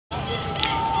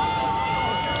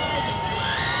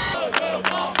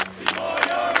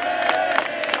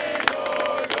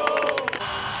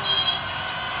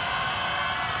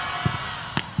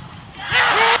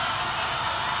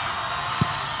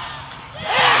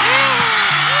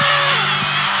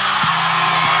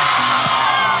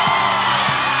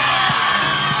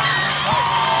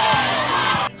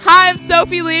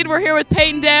trophy lead. We're here with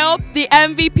Peyton Dale, the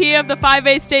MVP of the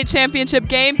 5A state championship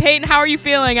game. Peyton, how are you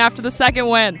feeling after the second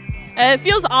win? It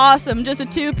feels awesome. Just a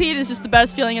two-peat is just the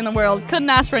best feeling in the world. Couldn't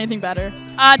ask for anything better.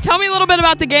 Tell me a little bit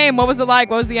about the game. What was it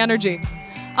like? What was the energy?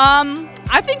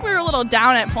 I think we were a little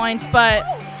down at points, but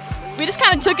we just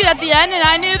kind of took it at the end, and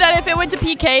I knew that if it went to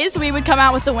PKs, we would come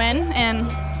out with the win, and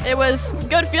it was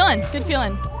good feeling. Good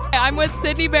feeling. I'm with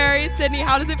Sydney Berry. Sydney,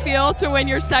 how does it feel to win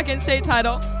your second state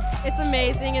title? It's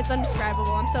amazing. It's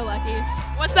indescribable. I'm so lucky.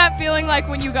 What's that feeling like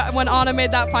when Anna made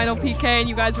that final PK and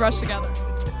you guys rushed together?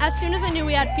 As soon as I knew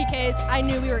we had PKs, I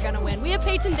knew we were going to win. We have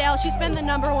Peyton Dale. She's been the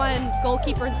 #1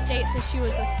 goalkeeper in state since she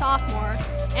was a sophomore,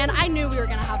 and I knew we were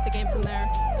going to have the game from there.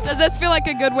 Does this feel like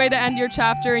a good way to end your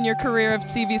chapter in your career of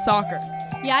CV soccer?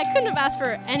 Yeah, I couldn't have asked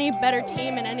for any better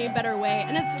team in any better way,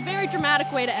 and it's a very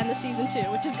dramatic way to end the season too,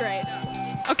 which is great.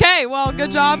 Okay, well,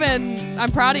 good job, and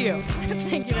I'm proud of you.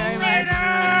 Thank you very much.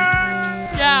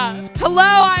 Yeah. Hello,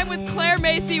 I'm with Claire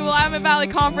Macy, Willamette Valley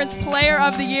Conference Player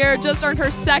of the Year. Just earned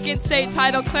her second state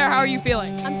title. Claire, how are you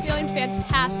feeling? I'm feeling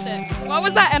fantastic. What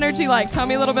was that energy like? Tell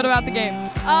me a little bit about the game.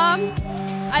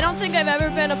 I don't think I've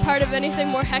ever been a part of anything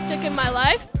more hectic in my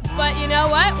life, but you know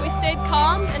what? We stayed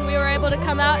calm and we were able to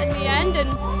come out in the end and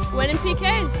win in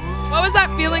PKs. What was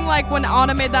that feeling like when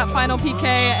Anna made that final PK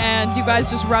and you guys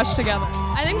just rushed together?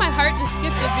 I think my heart just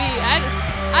skipped a beat.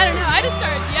 I don't know, I just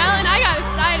started yelling. I got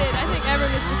excited. I think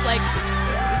everyone was just like,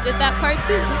 we did that part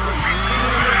too.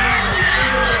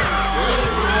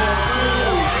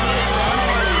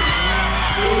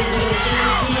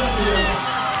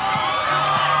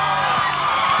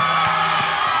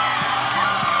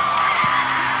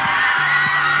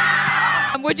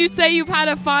 Would you say you've had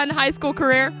a fun high school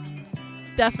career?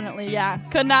 Definitely, yeah.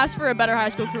 Couldn't ask for a better high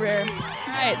school career.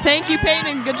 All right, thank you, Peyton,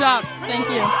 and good job. Thank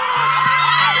you.